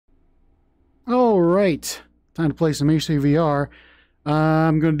Alright, time to play some HTC VR.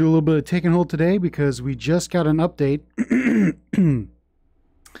 I'm going to do a little bit of take and hold today because we just got an update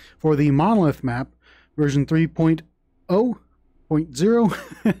for the Monolith map, version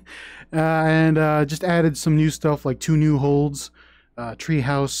 3.0.0, and just added some new stuff like 2 new holds,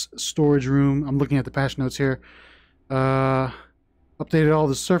 Treehouse, storage room. I'm looking at the patch notes here. Updated all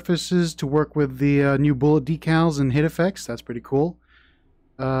the surfaces to work with the new bullet decals and hit effects. That's pretty cool.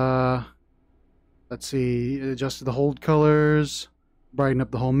 Let's see, adjusted the hold colors, brighten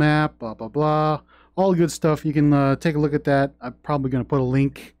up the whole map, blah, blah, blah. All good stuff. You can take a look at that. I'm probably going to put a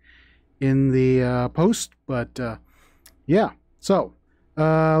link in the post, but yeah. So,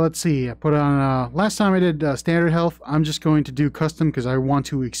 let's see. I put on, last time I did standard health. I'm just going to do custom because I want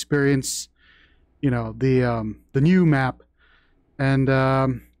to experience, you know, the new map. And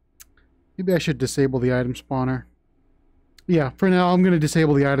maybe I should disable the item spawner. Yeah, for now I'm going to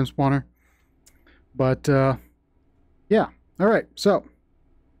disable the item spawner. But yeah, all right. So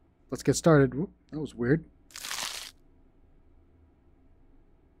let's get started. Whoop, that was weird.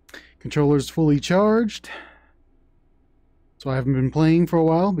 Controller's fully charged. So I haven't been playing for a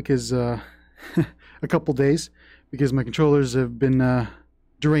while because a couple days because my controllers have been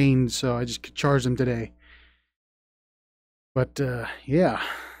drained. So I just charged them today. But yeah,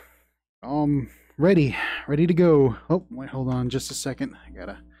 ready to go. Oh, wait, hold on just a second. I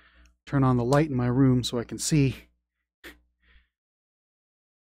gotta turn on the light in my room so I can see.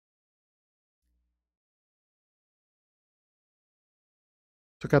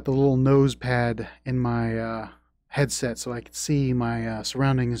 Took out the little nose pad in my headset so I could see my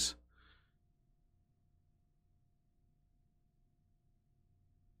surroundings.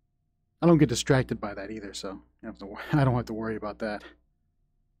 I don't get distracted by that either, so I don't have to worry about that.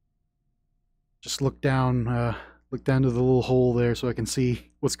 Just look down to the little hole there so I can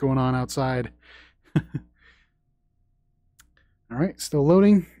see what's going on outside. All right, still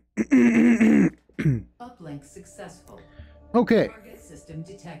loading. Uplink successful. Okay. Target system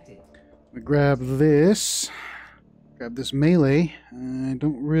detected. I'm gonna grab this. Grab this melee. I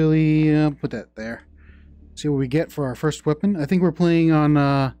don't really put that there. See what we get for our first weapon. I think we're playing on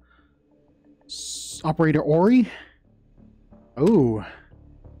Operator Ori. Oh,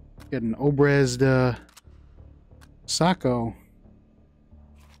 get an Obrezed Sacco.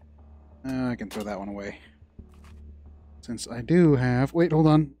 I can throw that one away. Since I do have... Wait, hold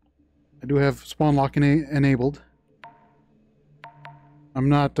on. I do have spawn lock enabled. I'm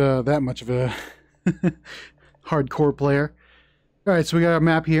not that much of a hardcore player. Alright, so we got our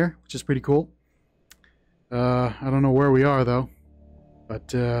map here, which is pretty cool. I don't know where we are, though.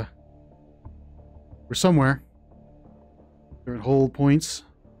 But, we're somewhere. They're at hold points.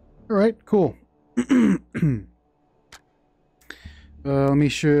 Alright, cool. Let me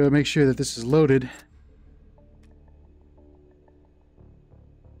make sure that this is loaded.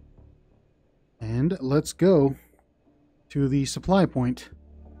 And let's go to the supply point.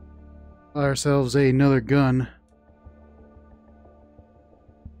 Buy ourselves another gun.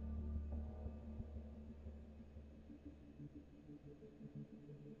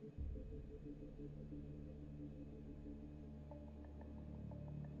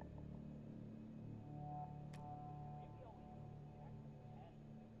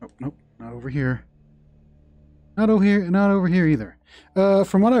 Nope, not over here. Not over here either.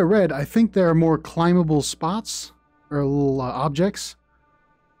 From what I read, I think there are more climbable spots or little objects.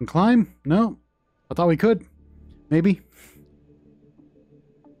 Can climb? No, I thought we could. Maybe.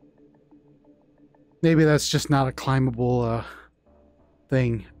 Maybe that's just not a climbable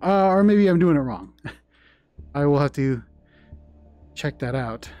thing. Or maybe I'm doing it wrong. I will have to check that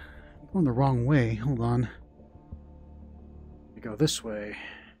out. I'm going the wrong way. Hold on. We go this way.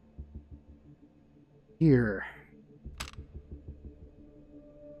 Here.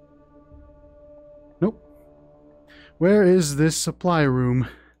 Nope. Where is this supply room?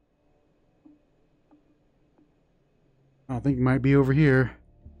 I think it might be over here.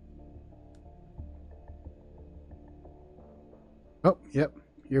 Oh, yep.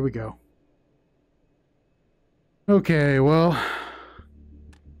 Here we go. Okay, well...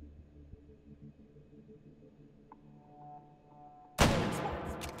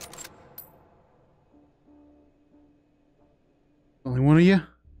 Only one of you?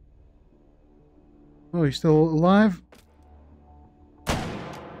 Oh, you're still alive?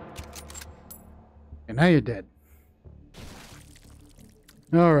 And now you're dead.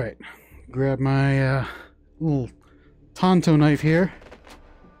 Alright. Grab my little Tonto knife here.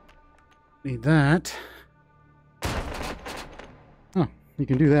 Need that. Oh, you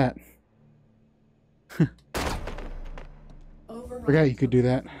can do that. Forgot you could do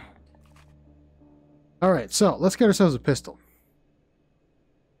that. All right, so let's get ourselves a pistol.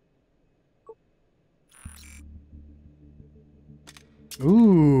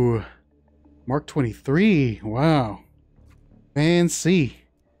 Ooh, Mark 23. Wow, fancy.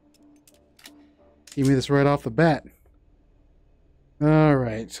 Give me this right off the bat. All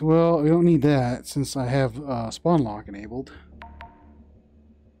right, well, we don't need that since I have spawn lock enabled.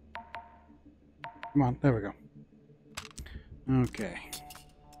 Come on, there we go. Okay.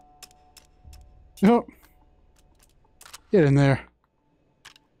 Oh, get in there.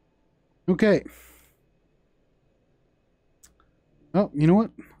 Okay. Oh, you know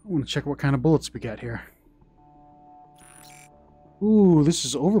what? I want to check what kind of bullets we got here. Ooh, this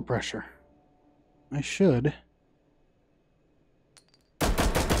is overpressure. I should.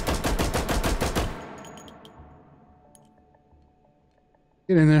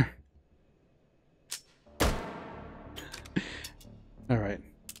 Get in there. All right.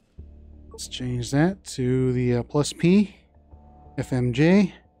 Let's change that to the plus P,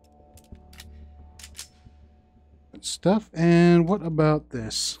 FMJ. Good stuff. And what about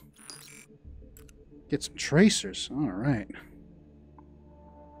this? Get some tracers. All right.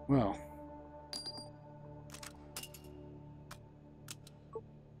 Well.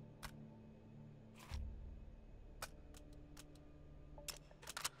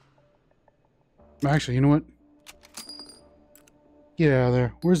 Actually, you know what? Get out of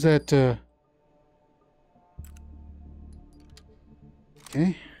there. Where's that,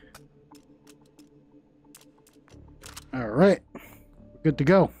 Okay. Alright. We're good to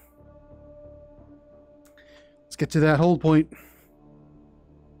go. Let's get to that hold point.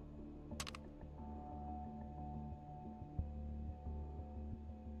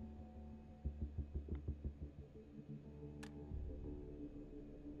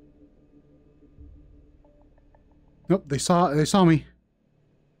 Nope, they saw me.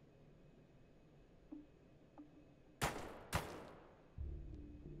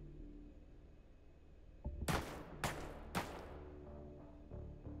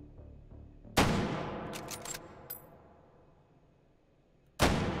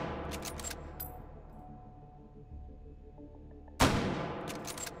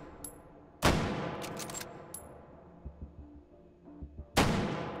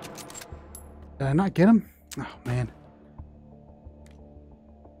 Did I not get him? Oh man.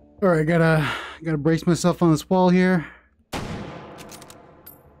 All right, gotta brace myself on this wall here.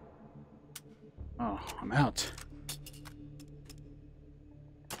 Oh, I'm out.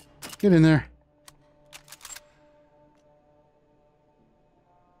 Get in there.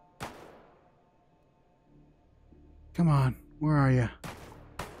 Come on, where are you?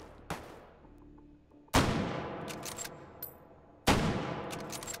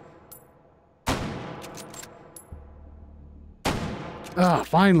 Ah,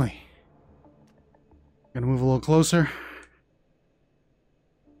 finally. Gonna move a little closer.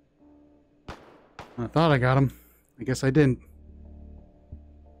 I thought I got him. I guess I didn't.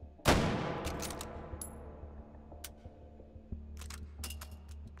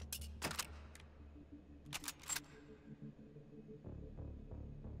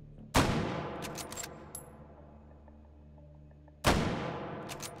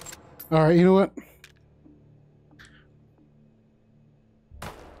 All right, you know what?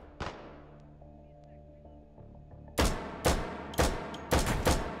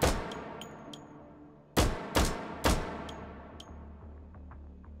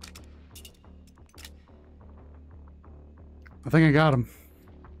 I think I got him.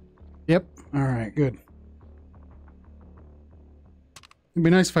 Yep. All right, good. It'd be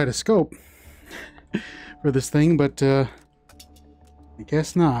nice if I had a scope for this thing, but I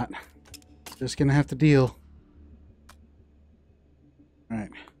guess not. Just gonna have to deal. All right.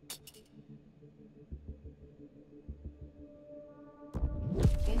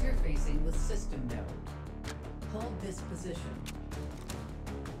 Interfacing with system node. Hold this position.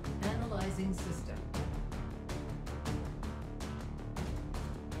 Analyzing system.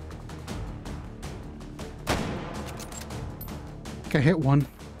 I hit one.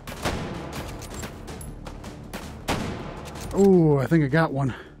 Oh, I think I got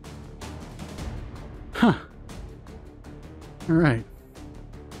one. Huh. All right.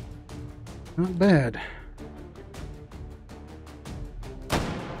 Not bad.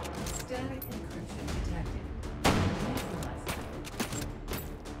 Static encryption detected. Neutralizing.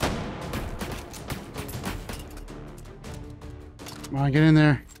 Come on, get in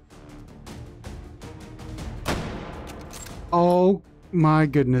there. Oh my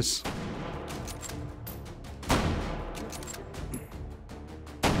goodness.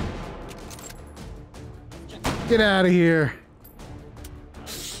 Get out of here.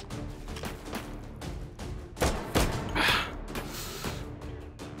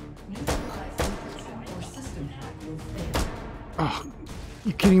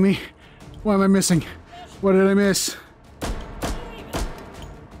 kidding me? What am I missing? What did I miss?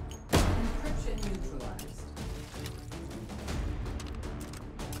 Encryption neutralized.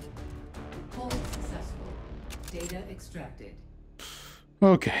 Hold successful. Data extracted.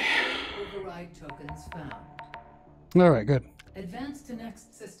 Okay. Override tokens found. Alright, good. Advance to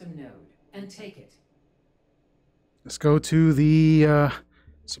next system node and take it. Let's go to the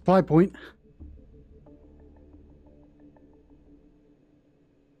supply point.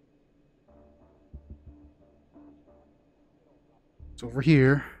 It's over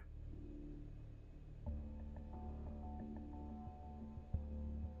here.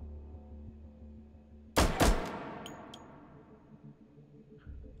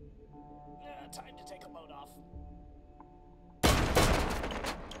 Time to take a load off.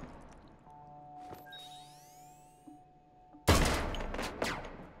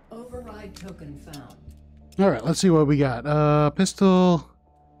 Override token found. Alright, let's see what we got. Pistol.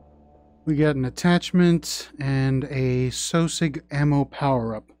 We got an attachment and a Sosig ammo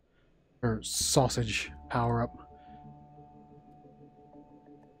power-up. Or sausage power-up.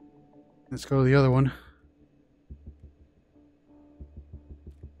 Let's go to the other one.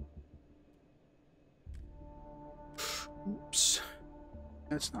 Oops.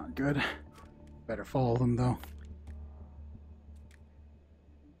 That's not good. Better follow them, though.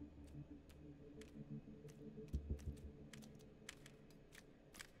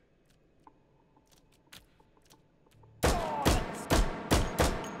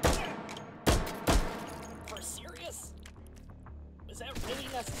 For serious? Was that really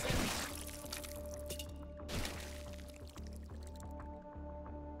necessary?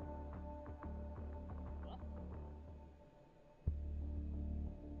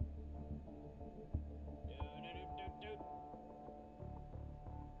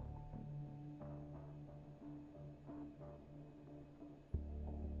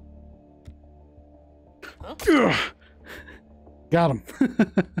 Ugh. Got him. I'm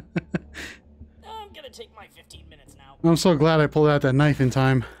gonna take my 15 minutes now. I'm so glad I pulled out that knife in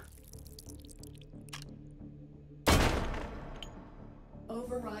time.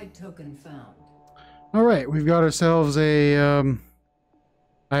 Override token found. All right, we've got ourselves a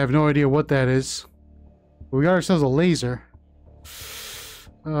I have no idea what that is. We got ourselves a laser.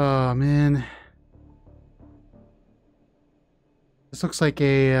 Oh man. This looks like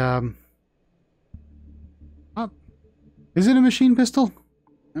a is it a machine pistol?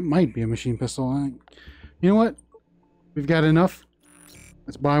 It might be a machine pistol. You know what? We've got enough.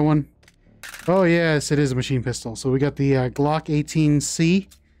 Let's buy one. Oh yes, it is a machine pistol. So we got the Glock 18C.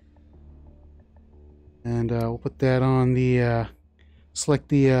 And we'll put that on the, select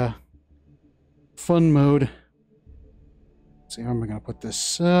the fun mode. Let's see, how am I going to put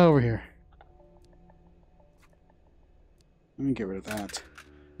this over here? Let me get rid of that.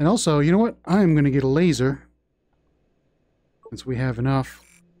 And also, you know what? I'm going to get a laser. Since we have enough.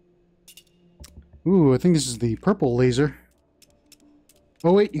 Ooh, I think this is the purple laser.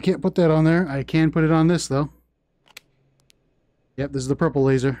 Oh wait, you can't put that on there. I can put it on this though. Yep, this is the purple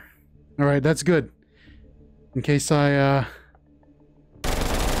laser. Alright, that's good. In case I,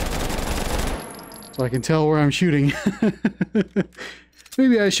 so I can tell where I'm shooting.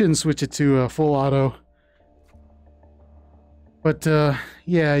 Maybe I shouldn't switch it to full auto. But,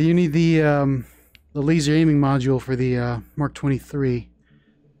 yeah, you need the laser aiming module for the Mark 23.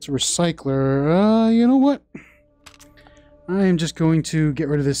 It's a recycler. You know what? I am just going to get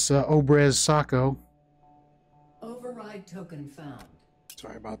rid of this Obrez Sacco. Override token found.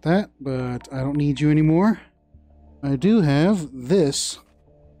 Sorry about that, but I don't need you anymore. I do have this.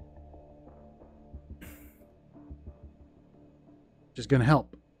 Which is going to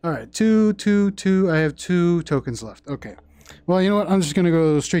help. Alright, two. I have 2 tokens left. Okay. Well, you know what? I'm just going to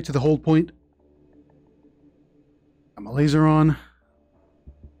go straight to the hold point. Got my laser on.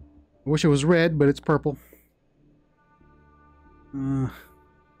 I wish it was red, but it's purple.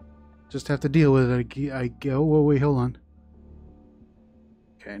 Just have to deal with it. I go. Oh, wait, hold on.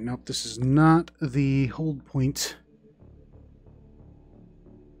 Okay, nope, this is not the hold point.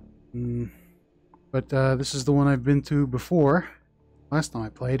 But this is the one I've been to before. Last time I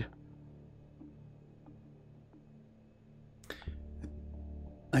played.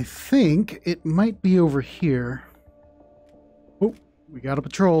 I think it might be over here. Oh, we got a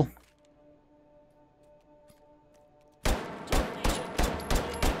patrol.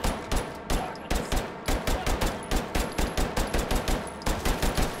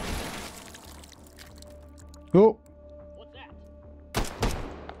 Oh. What's that?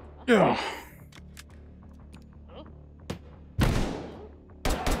 Ugh. Huh?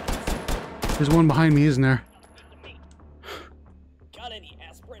 There's one behind me, isn't there? Good to me. Got any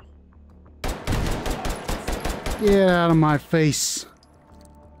aspirin? Get out of my face.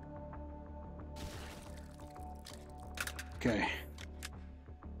 Okay.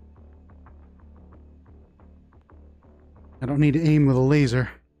 I don't need to aim with a laser.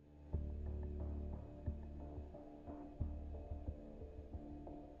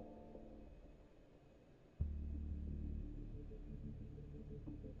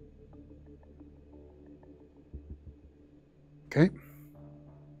 Okay.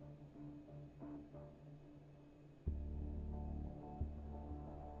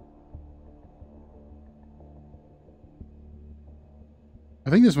 I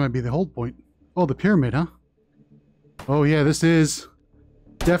think this might be the hold point. Oh, the pyramid, huh? Oh yeah, this is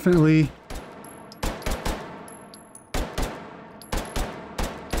definitely...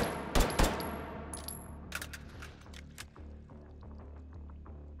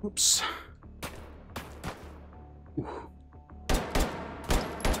 Oops. Ooh.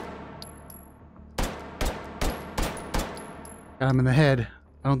 Got him in the head.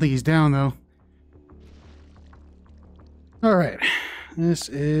 I don't think he's down though. Alright. This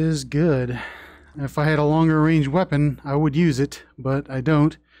is good. If I had a longer range weapon, I would use it, but I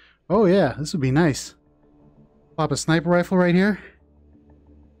don't. Oh yeah, this would be nice. Pop a sniper rifle right here.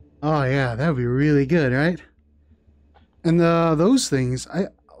 Oh yeah, that would be really good, right? And those things,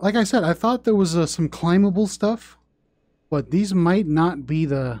 like I said, I thought there was some climbable stuff, but these might not be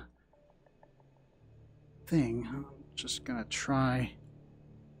the thing. I'm just gonna try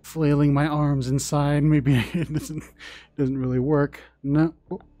flailing my arms inside. Maybe it doesn't really work. No.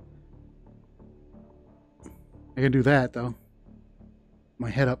 Oh. I can do that though. My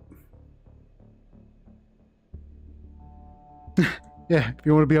head up. Yeah, if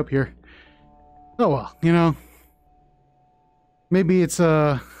you want to be up here. Oh well, you know. Maybe it's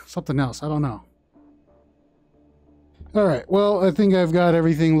something else. I don't know. Alright, well, I think I've got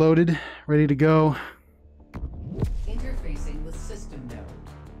everything loaded, ready to go. Interfacing with system node.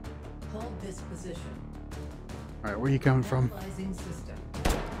 Hold this position. Alright, where are you coming from? Analyzing system.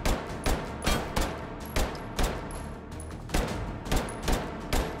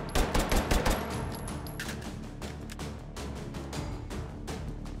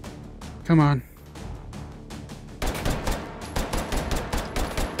 Come on.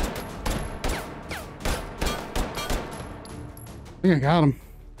 I think I got him.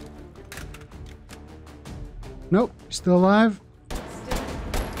 Nope, still alive.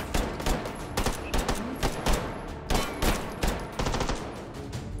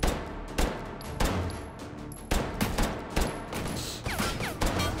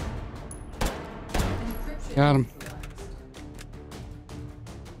 Got him.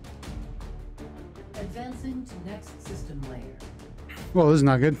 Advancing to next system layer. Well, this is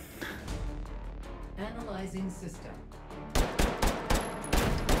not good. Analyzing system.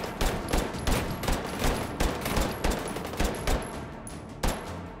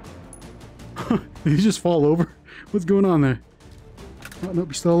 Did he just fall over? What's going on there? Oh, nope,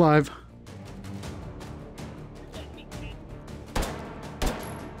 he's still alive.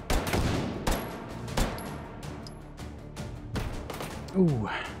 Ooh.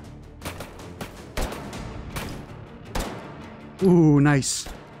 Ooh, nice.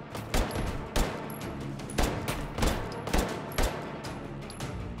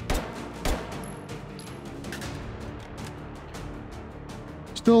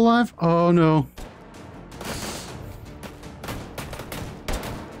 Still alive? Oh no.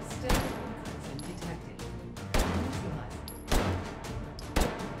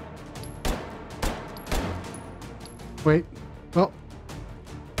 Wait. Oh.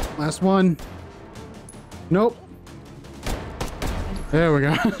 Last one. Nope. There we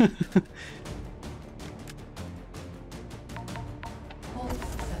go.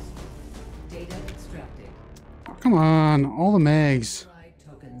 Data extracted. Oh, come on, all the mags.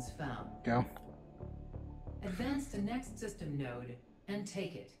 Tokens found. Go. Advance to next system node and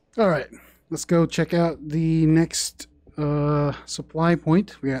take it. All right, let's go check out the next supply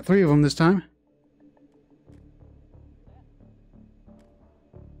point. We got 3 of them this time.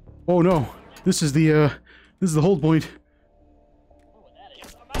 Oh no, this is the hold point.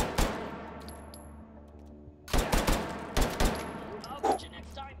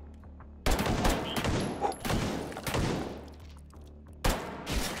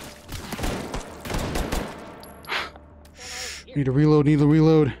 Need to reload, need to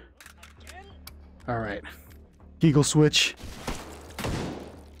reload. Alright. Eagle switch.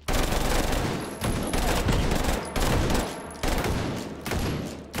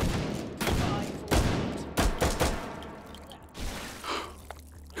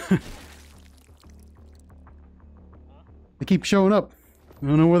 They keep showing up. I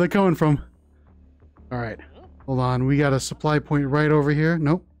don't know where they're coming from. Alright. Hold on, we got a supply point right over here.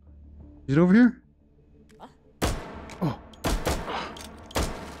 Nope. Is it over here? Oh.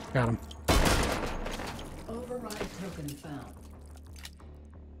 Got him. Override token found.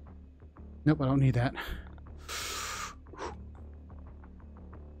 Nope, I don't need that.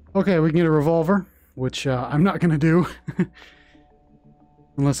 Okay, we can get a revolver, which I'm not going to do.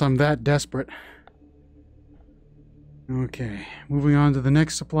 Unless I'm that desperate. Okay, moving on to the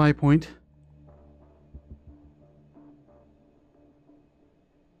next supply point.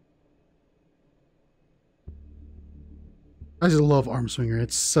 I just love arm swinger.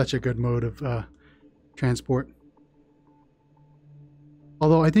 It's such a good mode of transport.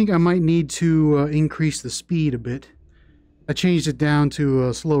 Although I think I might need to increase the speed a bit. I changed it down to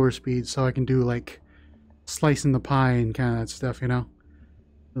a slower speed so I can do like slicing the pie and kind of that stuff, you know?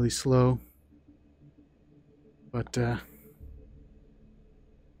 Really slow. But, oh,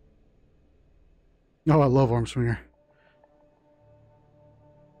 I love arm swinger.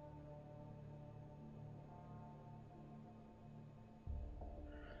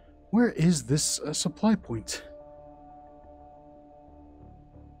 Where is this supply point?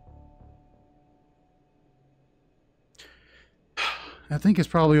 I think it's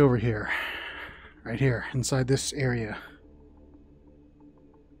probably over here. Right here, inside this area.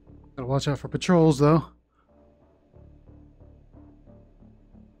 Gotta watch out for patrols, though.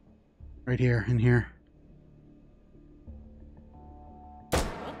 Right here, in here.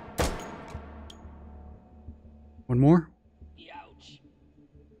 One more? Ouch.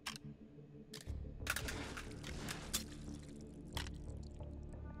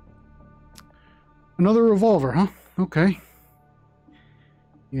 Another revolver, huh? Okay.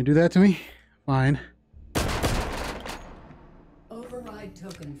 You gonna do that to me? Fine. Override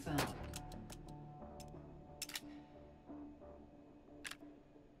token found.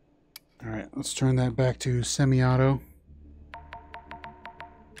 Alright, let's turn that back to semi-auto.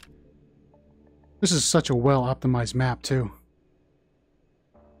 This is such a well-optimized map, too.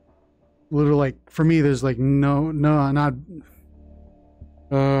 Literally, like, for me, there's like not...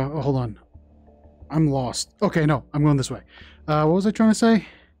 hold on. I'm lost. Okay, no, I'm going this way. What was I trying to say?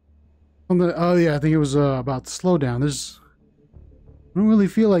 Oh, yeah, I think it was about the slowdown. I don't really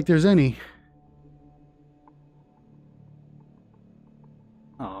feel like there's any.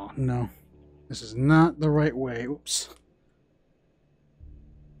 Oh, no. This is not the right way. Oops.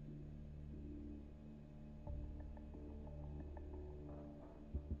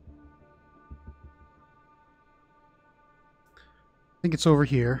 I think it's over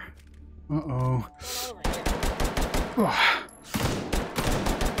here. Uh-oh. Oh.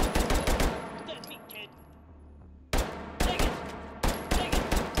 Dead meat, kid. Take it. Take it.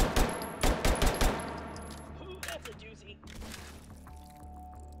 Ooh, that's a doozy.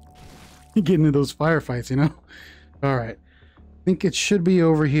 Get into those firefights, you know? Alright. I think it should be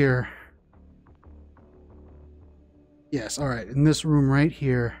over here. Yes, alright. In this room right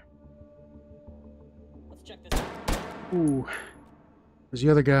here. Let's check this out. Ooh. There's the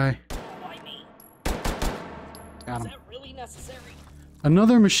other guy. Why me? Got Is him. that really necessary?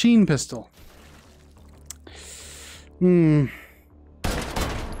 Another machine pistol.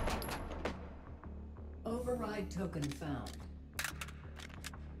 Override token found.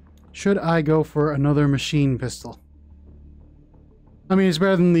 Should I go for another machine pistol? I mean, it's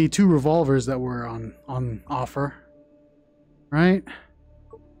better than the 2 revolvers that were on offer. Right?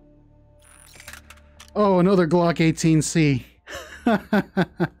 Oh, another Glock 18C.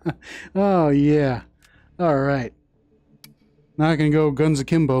 Oh, yeah. Alright. Now I can go guns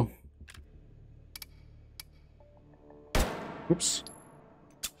akimbo. Oops.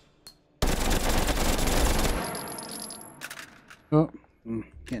 Oh,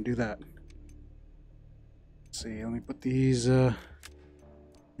 can't do that. Let's see, let me put these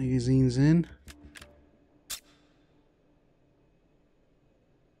magazines in.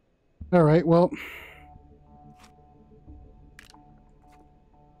 Alright, well.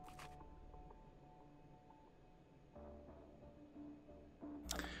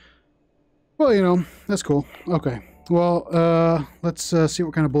 Well, you know, that's cool. Okay. Well, let's see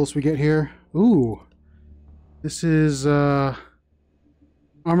what kind of bullets we get here. Ooh. This is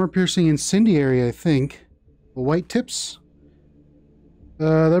armor-piercing incendiary, I think. The white tips.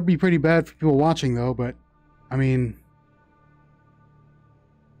 That'd be pretty bad for people watching, though, but, I mean...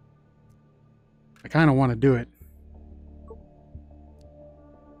 I kind of want to do it.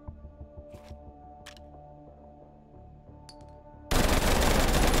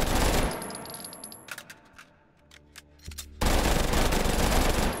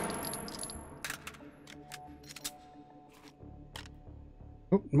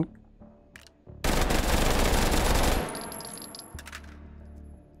 Oh, nope.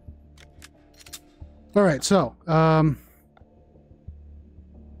 All right, so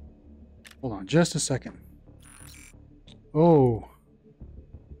hold on just a second. Oh,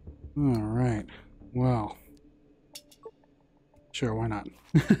 all right. Well, sure, why not?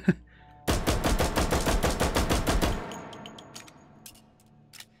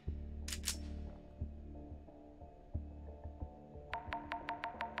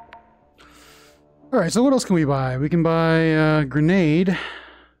 All right, so what else can we buy? We can buy a grenade.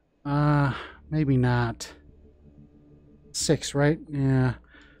 Maybe not. 6, right? Yeah.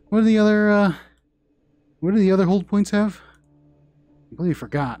 What do the other hold points have? I completely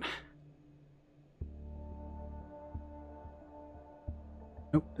forgot.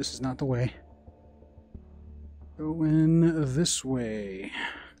 Nope, this is not the way. Go in this way.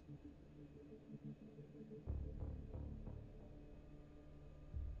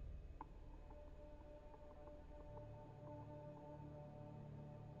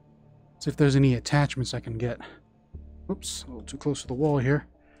 See if there's any attachments I can get. Oops, a little too close to the wall here.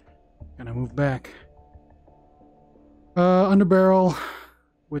 Gotta move back. Underbarrel,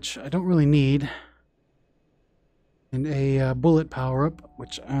 which I don't really need. And a bullet power-up,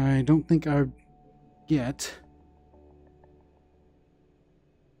 which I don't think I get.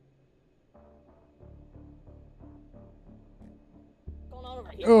 Going on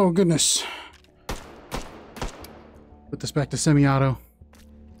over here. Oh, goodness. Put this back to semi-auto.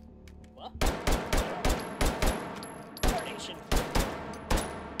 What? Coordination.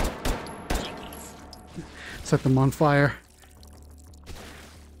 Jinkies. Set them on fire.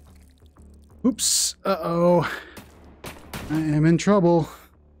 Oops. Uh-oh. I am in trouble.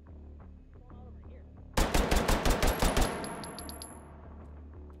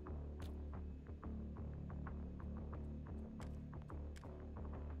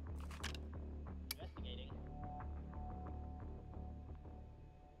 Investigating.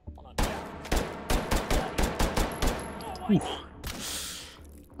 Hold on.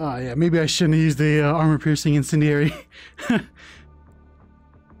 Ah, yeah, maybe I shouldn't have used the armor-piercing incendiary.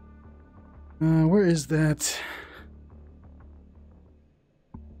 Where is that?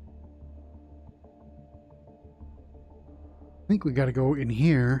 I think we gotta go in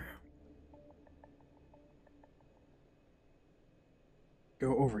here.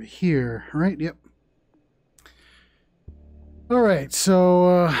 Go over here, right? Yep. Alright,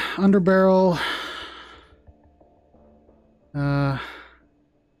 so, underbarrel.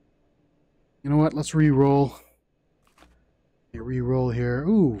 You know what? Let's re-roll. Okay, re-roll here.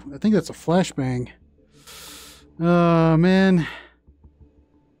 Ooh, I think that's a flashbang. Man.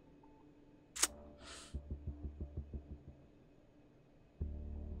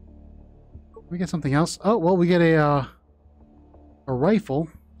 We get something else. Oh, well, we get a rifle.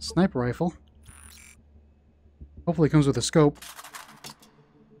 Sniper rifle. Hopefully it comes with a scope.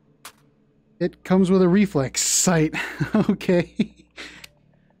 It comes with a reflex sight. Okay.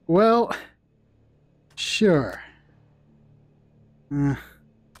 Well, sure.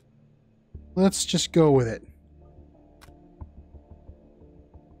 Let's just go with it.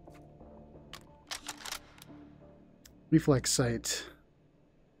 Reflex sight.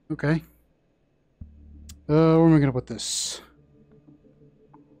 Okay. Where am I gonna put this?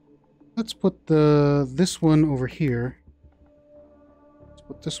 Let's put this one over here. Let's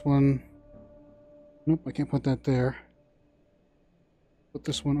put this one. Nope, I can't put that there. Put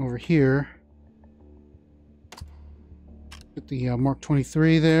this one over here. Put the Mark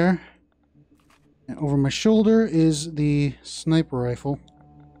 23 there. And over my shoulder is the sniper rifle.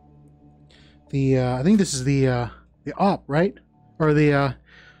 The I think this is the AWP, right? Or the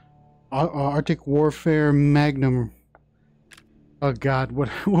Arctic Warfare Magnum. Oh God, what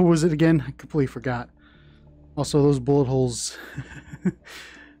was it again? I completely forgot. Also, those bullet holes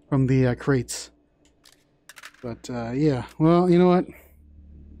from the crates. But yeah, well, you know what?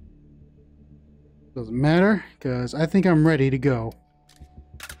 Doesn't matter, because I think I'm ready to go.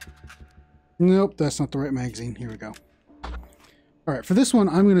 Nope, that's not the right magazine. Here we go. Alright, for this one,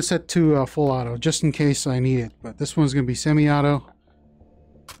 I'm going to set to full auto, just in case I need it. But this one's going to be semi-auto.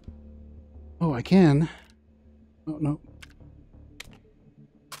 Oh, I can. Oh, no.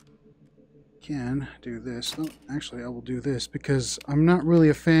 Can do this. No, actually, I will do this, because I'm not really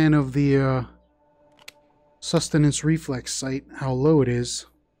a fan of the sustenance reflex sight, how low it is.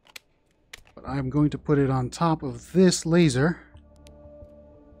 But I'm going to put it on top of this laser.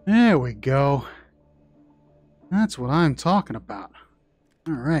 There we go. That's what I'm talking about.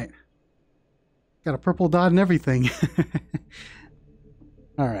 Alright. Got a purple dot and everything.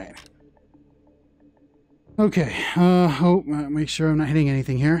 Alright. Okay. Make sure I'm not hitting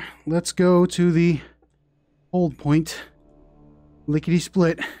anything here. Let's go to the hold point. Lickety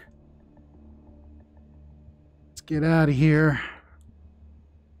split. get out of here.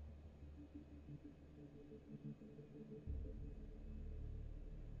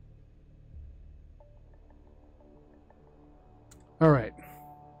 All right.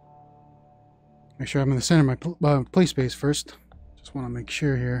 Make sure I'm in the center of my play space first. Just want to make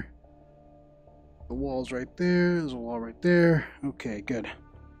sure here. The wall's right there. There's a wall right there. Okay, good.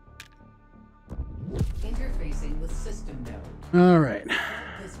 Interfacing with system node. All right.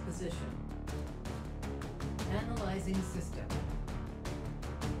 This position. Analyzing system.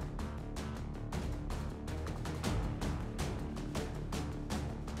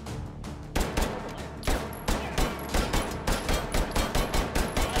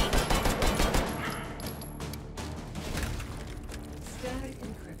 Static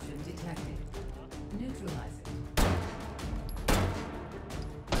encryption detected. Neutralize it.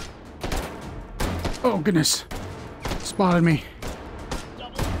 Oh, goodness. Spotted me.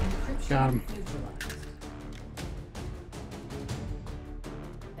 Encryption Got him. neutralized.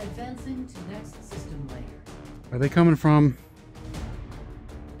 Advancing to next system layer. Where are they coming from?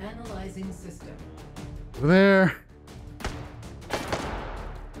 Analyzing system. Over there.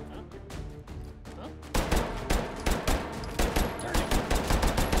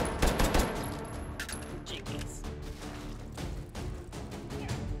 Genius.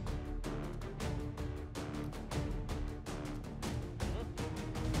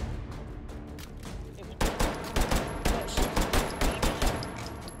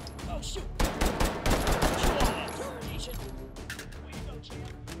 Oh shoot! Chew on that, termination. Way to go, champ.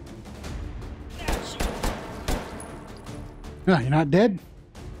 Now shoot. Ah, you're not dead?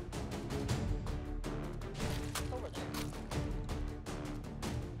 Over there.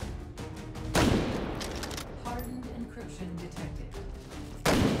 Hardened encryption detected.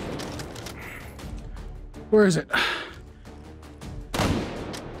 Where is it?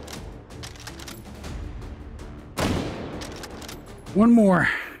 One more.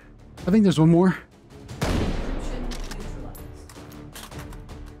 I think there's one more. Encryption neutralized.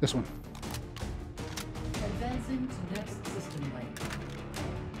 This one. Advancing to next system layer.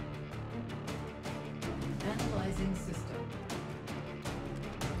 Analyzing system.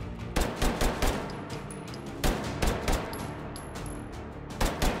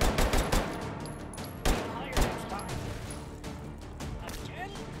 Higher next time.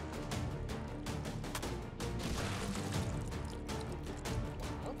 Again?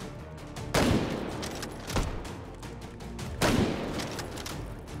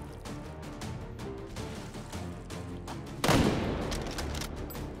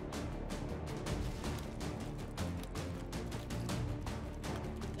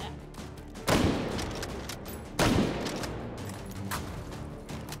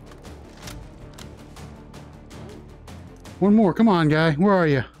 One more. Come on, guy. Where are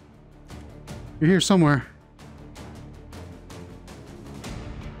you? You're here somewhere.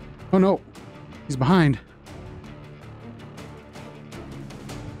 Oh, no. He's behind.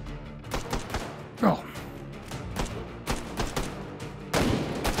 Oh.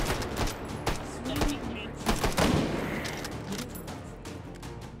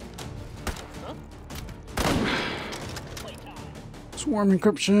 Swarm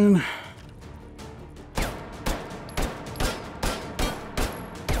encryption.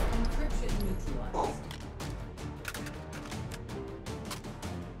 Encryption neutralized.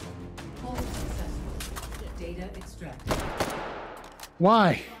 Hold successful. Data extracted.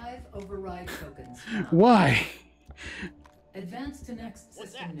 Why? 5 override tokens. Why? Advance to next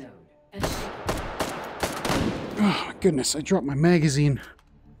What's system that? node. And take it. Oh, my goodness. I dropped my magazine.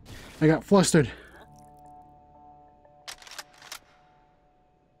 I got flustered.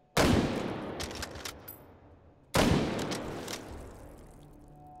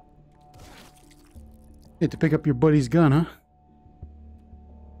 You had to pick up your buddy's gun, huh?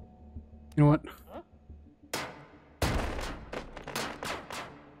 You know what?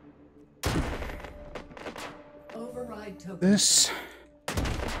 Override token. This.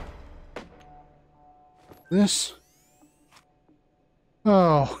 This.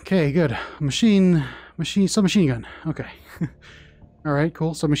 Oh, okay, good. Submachine gun. Okay. All right,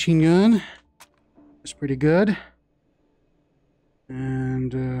 cool. Submachine gun. That's pretty good.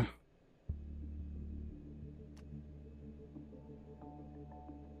 And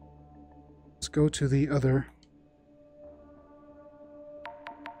let's go to the other.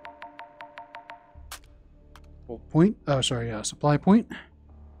 Point. Oh, sorry. Supply point.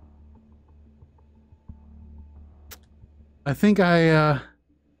 I think I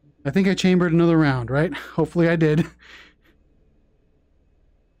chambered another round, right? Hopefully I did. If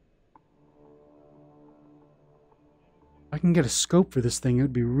I can get a scope for this thing, it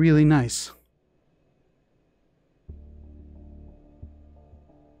would be really nice.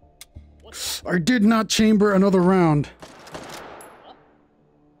 I did not chamber another round.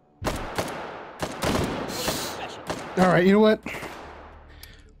 All right, you know what?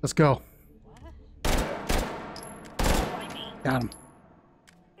 Let's go. Got him.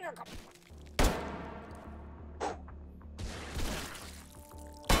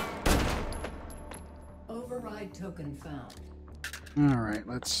 Override token found. All right,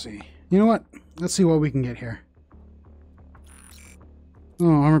 let's see. You know what? Let's see what we can get here. Oh,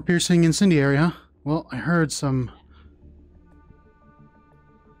 armor piercing incendiary, huh? Well, I heard some...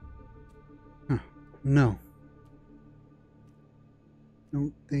 Huh. No.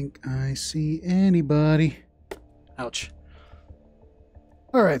 Don't think I see anybody. Ouch.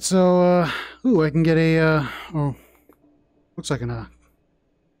 All right, so, ooh, I can get a, oh, looks like an,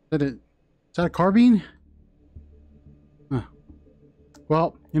 is that a carbine? Huh.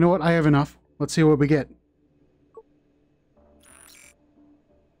 Well, you know what? I have enough. Let's see what we get.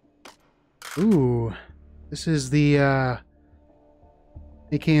 Ooh, this is the,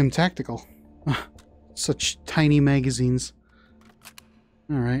 AKM Tactical. Such tiny magazines.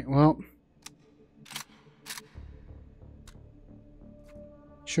 All right, well.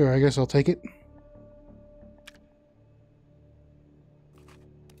 Sure, I guess I'll take it.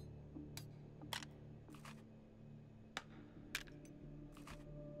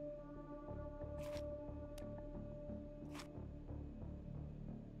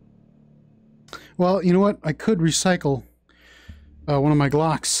 Well, you know what? I could recycle one of my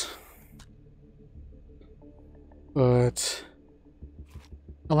Glocks. But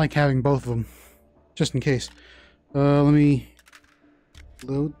I like having both of them, just in case. Let me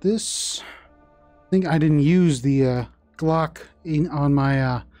load this. I think I didn't use the Glock on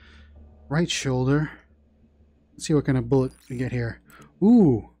my right shoulder. Let's see what kind of bullet we get here.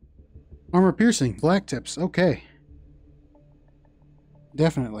 Ooh, armor piercing, black tips. Okay,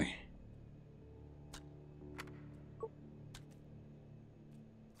 definitely.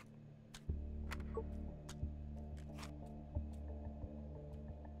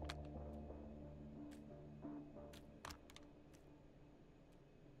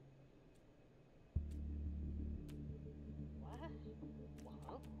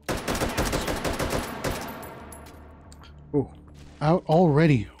 Oh, out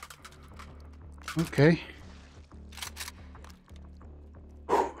already. Okay.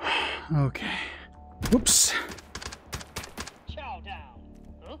 Okay. Whoops. Chow down.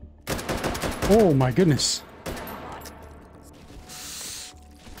 Huh? Oh my goodness.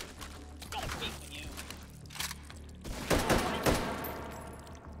 Got a beat with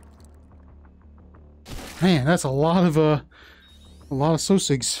you. Man, that's a lot of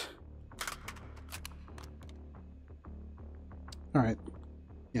Sosigs. All right.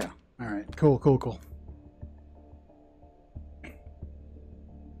 Yeah. All right. Cool, cool, cool.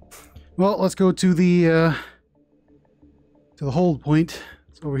 Well, let's go to the hold point.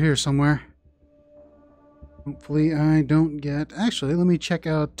 It's over here somewhere. Hopefully I don't get... Actually, let me check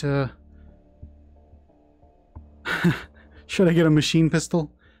out... Should I get a machine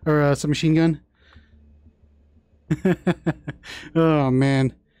pistol? Or a submachine gun? Oh,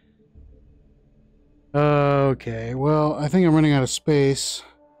 man. Okay, well, I think I'm running out of space.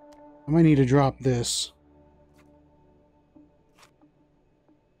 I might need to drop this.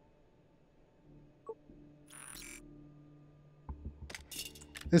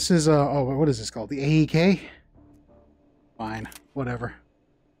 This is, oh, what is this called? The AEK? Fine, whatever.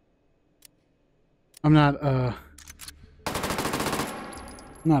 I'm not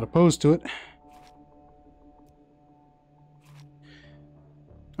opposed to it.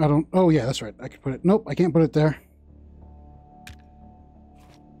 I don't... Oh, yeah, that's right. I can put it... Nope, I can't put it there.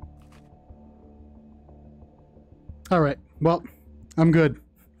 All right. Well, I'm good.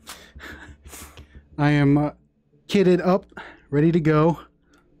 I am kitted up, ready to go.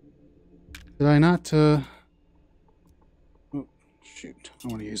 Did I not... Oh, shoot. I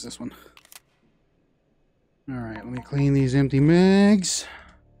want to use this one. All right, let me clean these empty mags.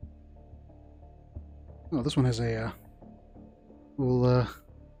 Oh, this one has a little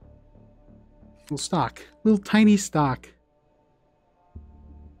stock, little tiny stock.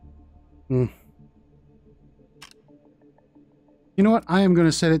 You know what? I am going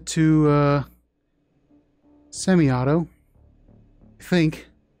to set it to semi-auto. I think.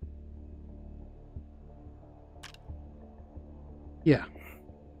 Yeah.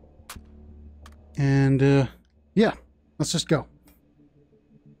 And yeah, let's just go.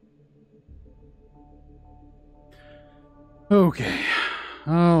 Okay.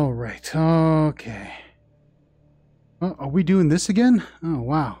 All right. Okay. Oh, are we doing this again? Oh,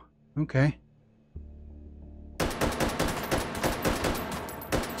 wow. Okay.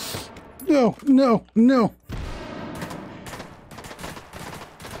 No, no, no.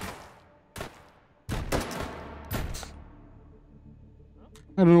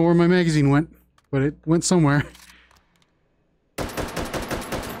 I don't know where my magazine went, but it went somewhere.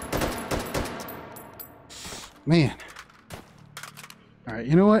 Man. Alright,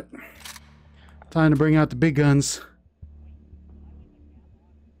 you know what? Time to bring out the big guns.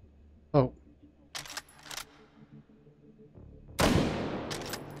 Oh.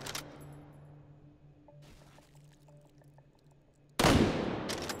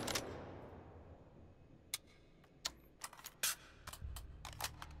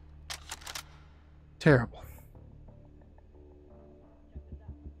 Terrible.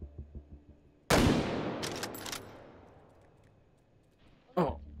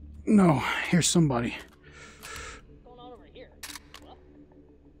 Oh, no. Here's somebody. What's going on over here? What?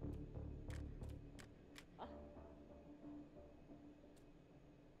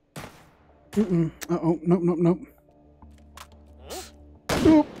 Huh? Uh-oh. Nope, nope, nope. Huh?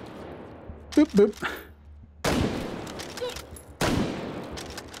 Boop. Boop, boop.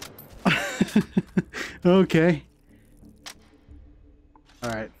 Okay.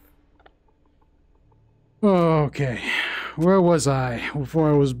 Alright. Okay. Where was I before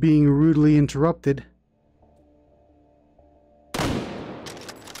I was being rudely interrupted?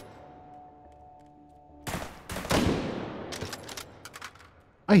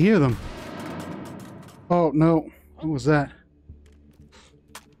 I hear them. Oh, no. What was that?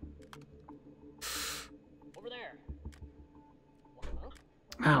 Over there. Huh?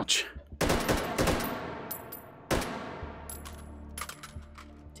 Ouch.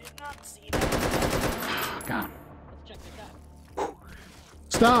 Did not see that. Got him. Let's check this out.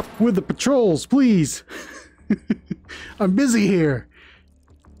 Stop with the patrols, please. I'm busy here.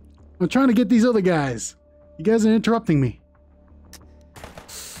 I'm trying to get these other guys. You guys are interrupting me.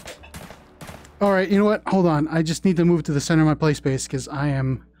 Alright, you know what? Hold on. I just need to move to the center of my play space because I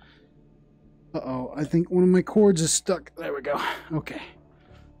am... Uh-oh. I think one of my cords is stuck. There we go. Okay.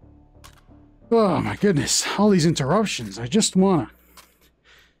 Oh my goodness. All these interruptions. I just wanna...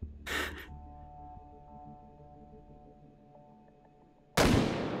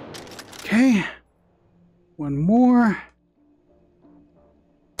 Okay. One more.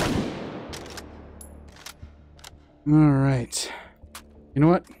 Alright. You know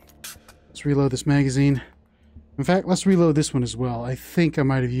what? Let's reload this magazine. In fact, let's reload this one as well. I think I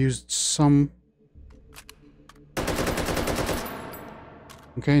might have used some...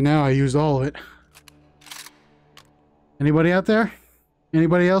 Okay, now I used all of it. Anybody out there?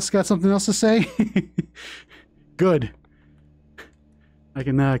 Anybody else got something else to say? Good. I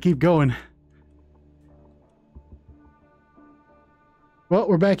can keep going. Well,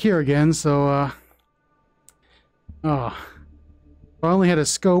 we're back here again, so oh. If I only had a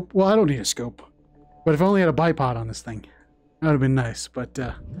scope. Well, I don't need a scope. But if I only had a bipod on this thing, that would have been nice. But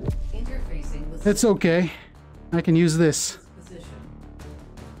Interfacing with it's okay. I can use this. position.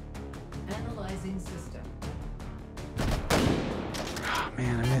 Analyzing system. Oh,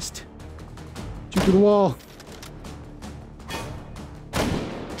 man, I missed. Shoot through the wall.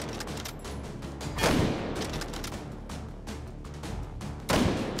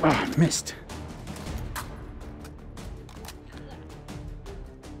 Ah, oh, missed.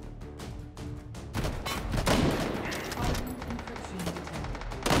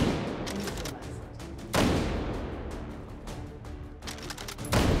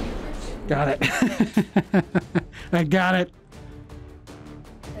 Got it. I got it.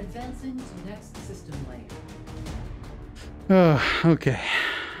 Advancing to next system layer. Oh, okay.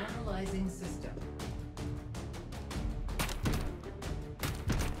 Analyzing system.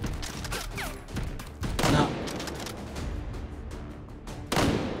 No.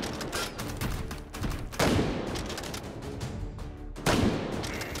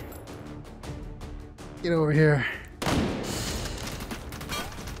 Get over here.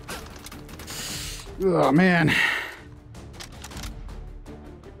 Oh, man.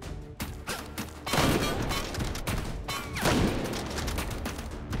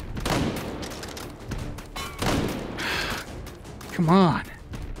 Come on.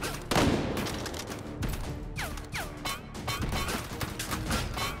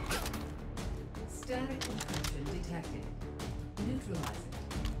 Static encryption detected. Neutralizing.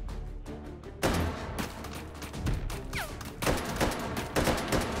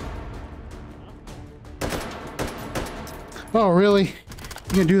 Oh, really? You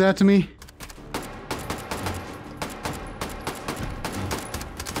gonna do that to me?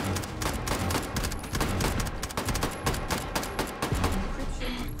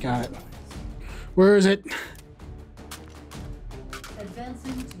 Got it. Where is it?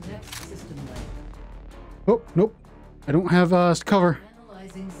 Advancing to next system link. Oh, nope. I don't have cover.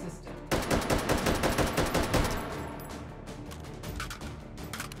 Analyzing system.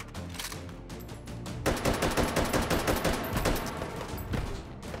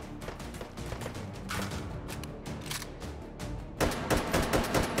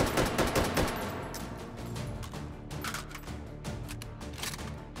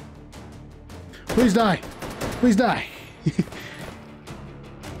 Please die. Please die.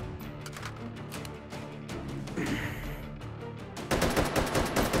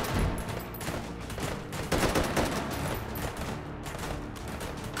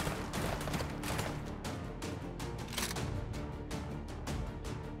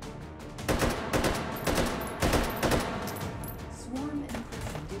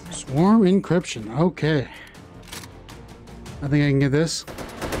 Swarm encryption. Okay. I think I can get this.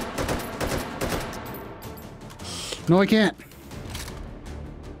 No, I can't.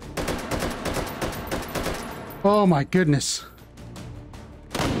 Oh my goodness.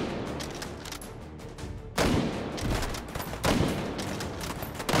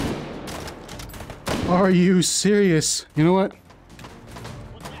 Are you serious? You know what?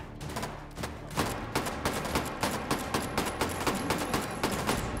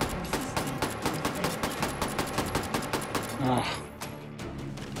 Oh.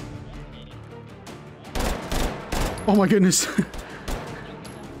 Oh my goodness.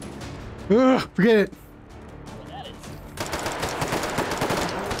 Ugh, forget it.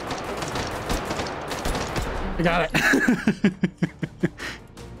 I got it.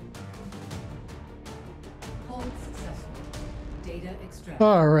 Hold successful. Data extract.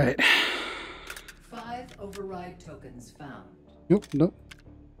 All right. 5 override tokens found. Nope, nope.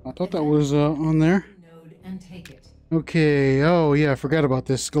 I thought that was on there. Node and take it. Okay. Oh yeah, I forgot about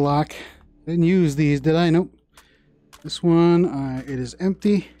this Glock. Didn't use these, did I? Nope. This one, it is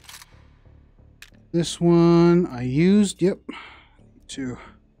empty. This one I used. Yep. Need to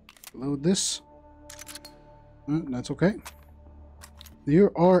load this. That's okay. You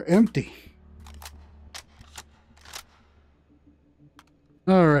are empty.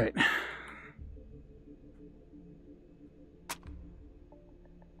 All right.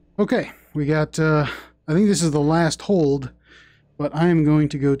 Okay, we got. I think this is the last hold, but I am going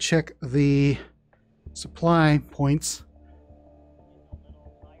to go check the supply points.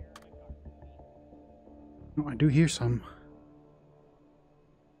 Oh, I do hear some.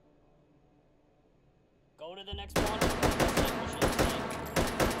 Go to the next one.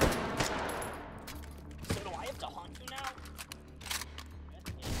 So do I have to hunt you now?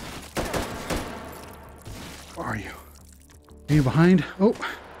 Where are you? Are you behind? Oh.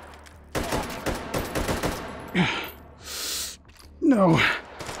 No.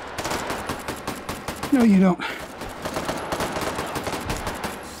 No, you don't.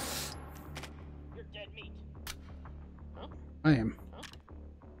 You're dead meat. Huh? I am. Huh?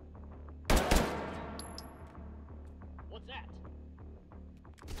 What's that?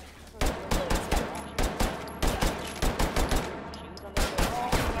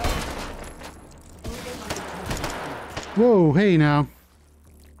 Whoa, hey now.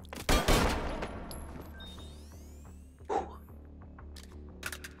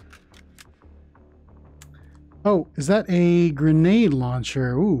 Oh, is that a grenade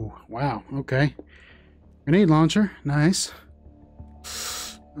launcher? Ooh, wow, okay. Grenade launcher, nice.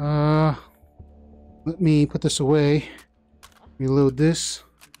 Let me put this away. Reload this.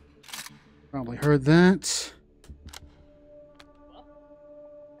 Probably heard that.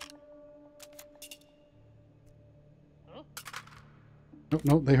 Nope,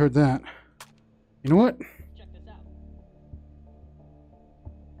 nope, they heard that. You know what? Check this out.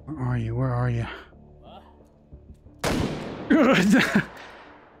 Where are you? Where are you?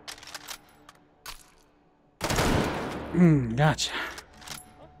 Gotcha.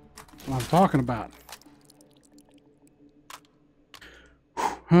 That's what I'm talking about.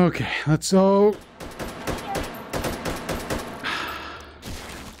 Okay, let's go.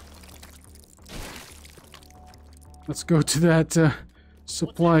 Let's go to that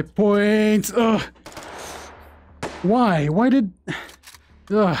supply point. Ugh. Why? Why did?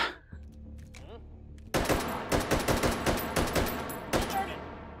 Ugh.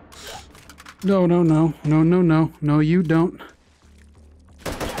 No, no, no, no, no, no, no, you don't.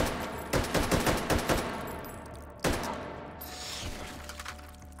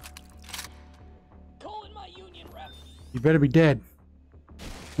 Calling my union rep. You better be dead.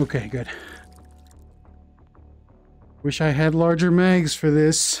 Okay, good. Wish I had larger mags for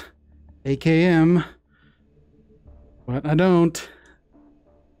this AKM, but I don't.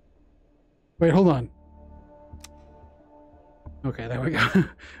 Wait, hold on. Okay, there we go.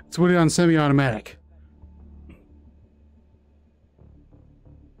 Let's put it on semi-automatic.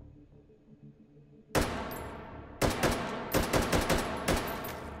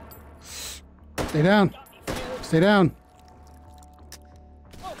 Stay down. Got me, Phil. Stay down.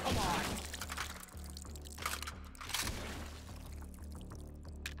 Oh, come on.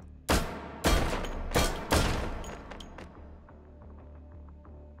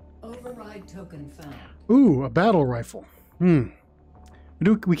 Override token found. Ooh, a battle rifle.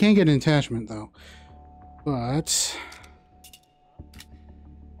 We can't get an attachment though. But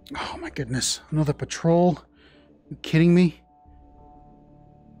oh my goodness, another patrol. Are you kidding me?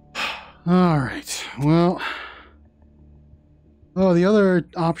 All right. Well, oh, the other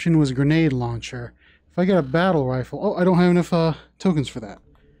option was a grenade launcher. If I get a battle rifle, oh, I don't have enough tokens for that.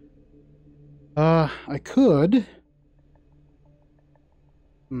 I could.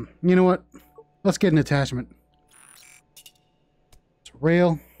 You know what? Let's get an attachment. It's a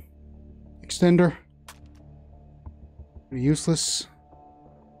rail, extender. Pretty useless.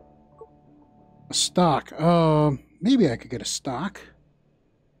 A stock. Maybe I could get a stock.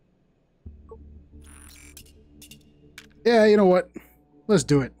 Yeah, you know what? Let's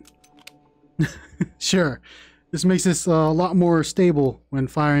do it. Sure. This makes this a lot more stable when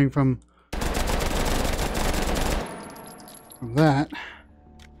firing from that.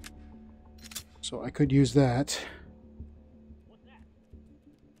 So I could use that.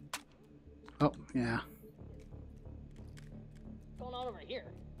 Oh, yeah. What's going on over here?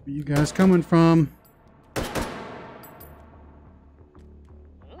 Where you guys coming from? Huh?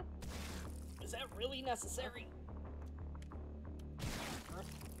 Is that really necessary?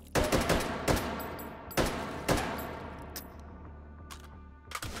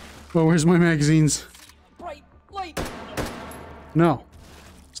 Oh, where's my magazines? Bright light. No.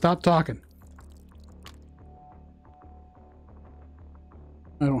 Stop talking.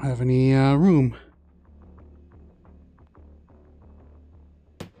 I don't have any room.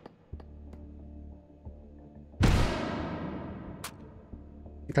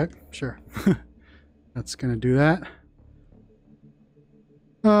 Okay, sure. That's gonna do that.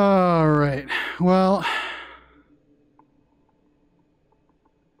 All right. Well.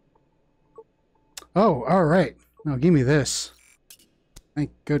 Oh, all right. Now give me this.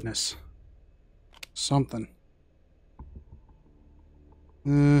 Thank goodness. Something.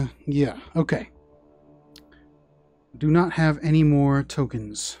 Yeah. Okay. Do not have any more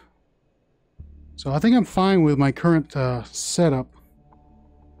tokens. So I think I'm fine with my current setup.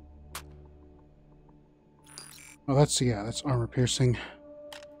 Oh, that's armor piercing.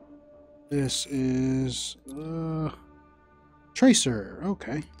 This is tracer.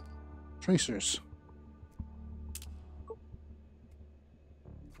 Okay. Tracers.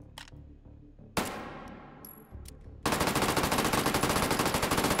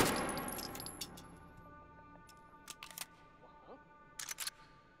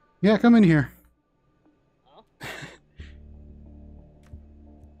 Yeah, come in here. Huh?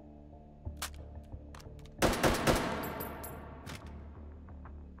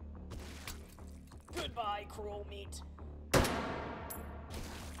 Goodbye, cruel meat.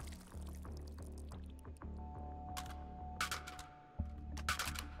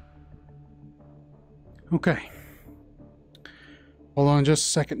 Okay. Hold on just a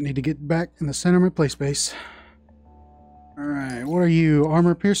second. Need to get back in the center of my play space. Alright, what are you?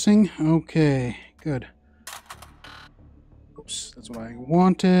 Armor piercing? Okay, good. Oops, that's what I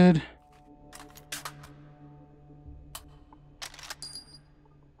wanted.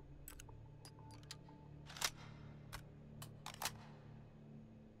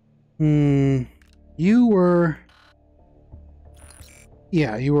 You were...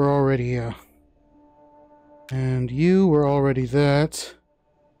 Yeah, you were already, and you were already that.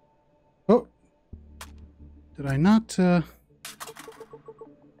 Oh! Did I not,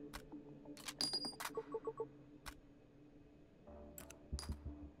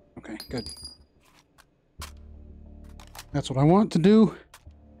 Okay, good. That's what I want to do.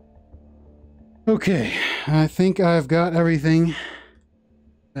 Okay, I think I've got everything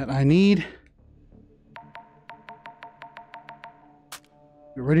that I need.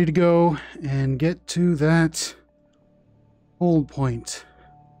 We're ready to go and get to that hold point.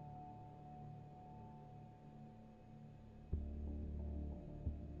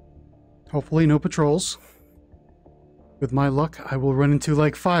 Hopefully no patrols. With my luck, I will run into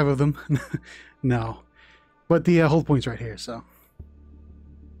like 5 of them. No. But the hold point's right here, so.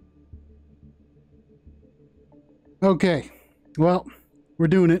 Okay. Well, we're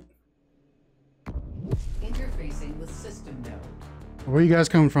doing it. Interfacing with system node. Where are you guys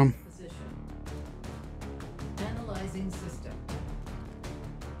coming from? Position. Analyzing system.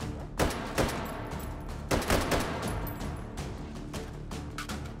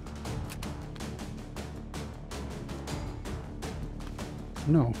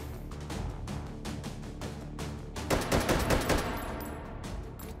 No.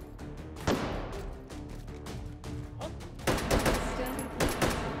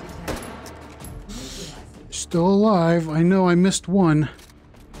 Still alive. I know I missed one.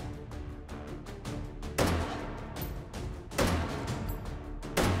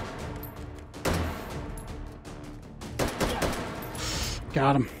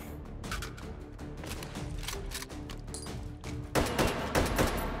 Got him.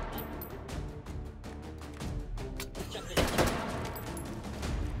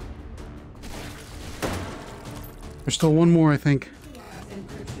 There's still one more, I think.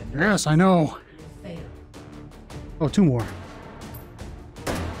 Yes, I know. Oh, two more.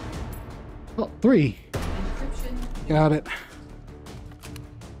 Oh, three. Got it.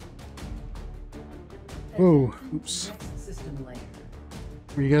 Whoa, oops.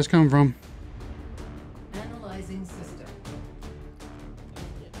 Where you guys come from? Analyzing system.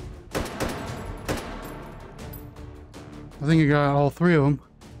 I think you got all three of them.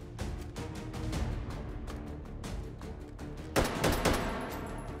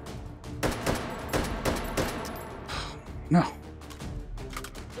 No.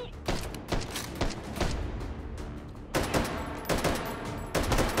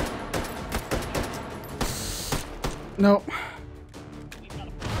 No.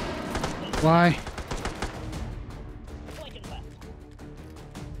 Why?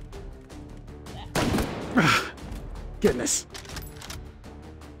 Goodness.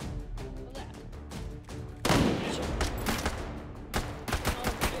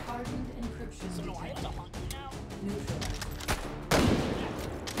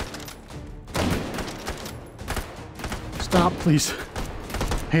 Stop, please. I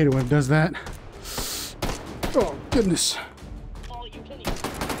hate it when it does that. Oh, goodness.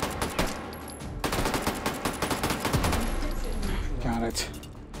 Got it.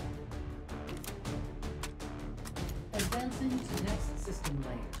 Advancing to next system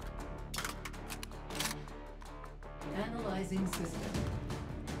layer. Analyzing system.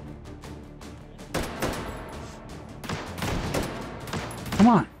 Come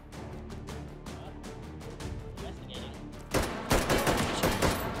on.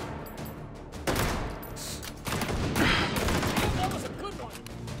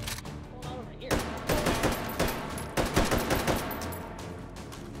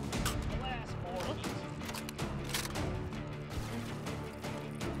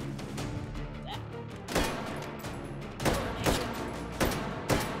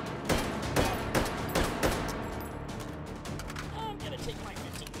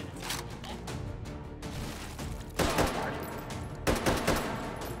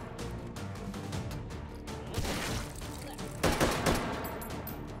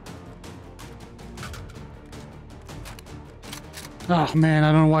 Oh man,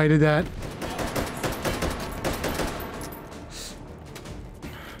 I don't know why I did that.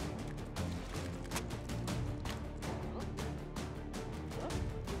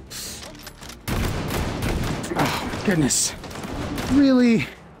 Oh goodness. Really?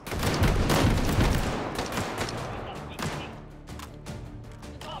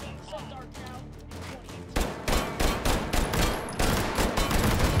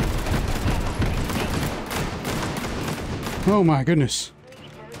 Oh my goodness.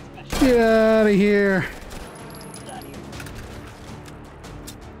 Get out of here.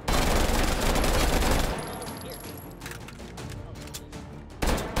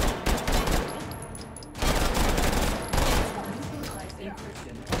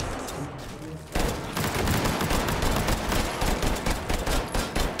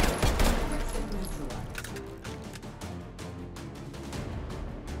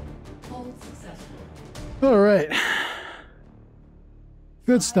 All right.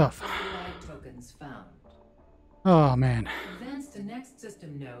 Good stuff. Tokens found. Oh man. Advance to next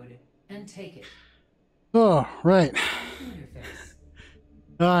system node and take it. Oh, right. Interface.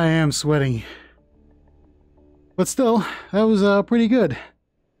 I am sweating. But still, that was pretty good.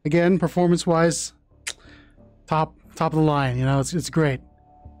 Again, performance-wise, top of the line. You know, it's great.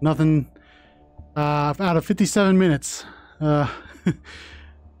 Nothing out of 57 minutes.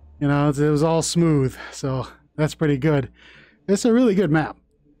 You know, it was all smooth, so that's pretty good. It's a really good map.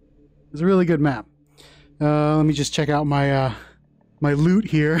 It's a really good map. Let me just check out my my loot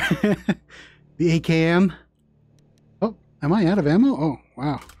here. The AKM. Oh, am I out of ammo? Oh,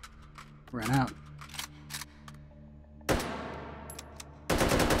 wow. Ran out.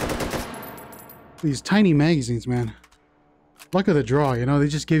 These tiny magazines, man. Luck of the draw, you know, they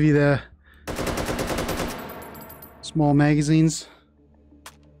just give you the small magazines.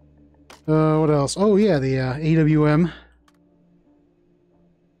 What else? Oh yeah, the AWM.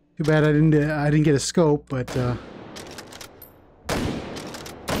 Too bad I didn't get a scope, but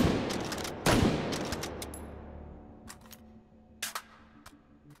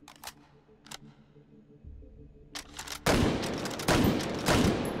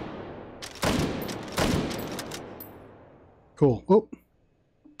cool. Oh,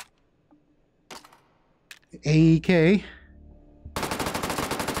 AEK.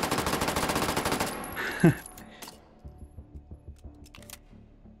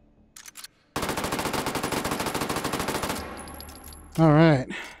 All right.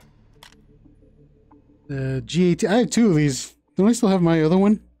 The GAT. I have two of these. Don't I still have my other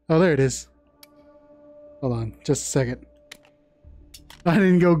one? Oh, there it is. Hold on, just a second. I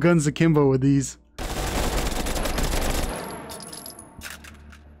didn't go guns akimbo with these.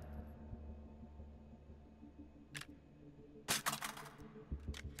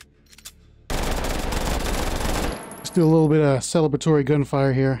 Let's do a little bit of celebratory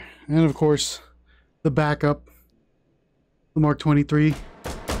gunfire here. And of course, the backup. The Mark 23.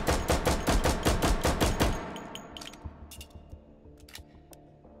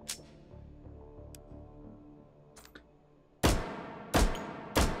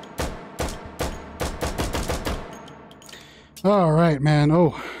 All right, man.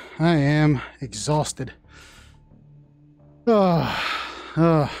 Oh, I am exhausted. Well,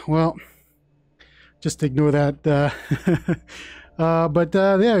 just ignore that. But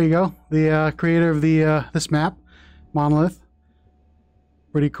there you go. The creator of the this map, Monolith.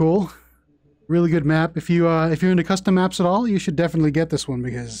 Pretty cool. Really good map. If you're into custom maps at all, you should definitely get this one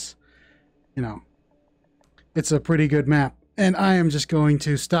because, you know, it's a pretty good map. And I am just going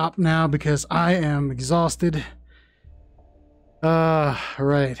to stop now because I am exhausted.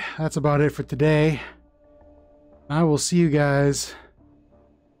 Right. That's about it for today. I will see you guys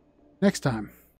next time.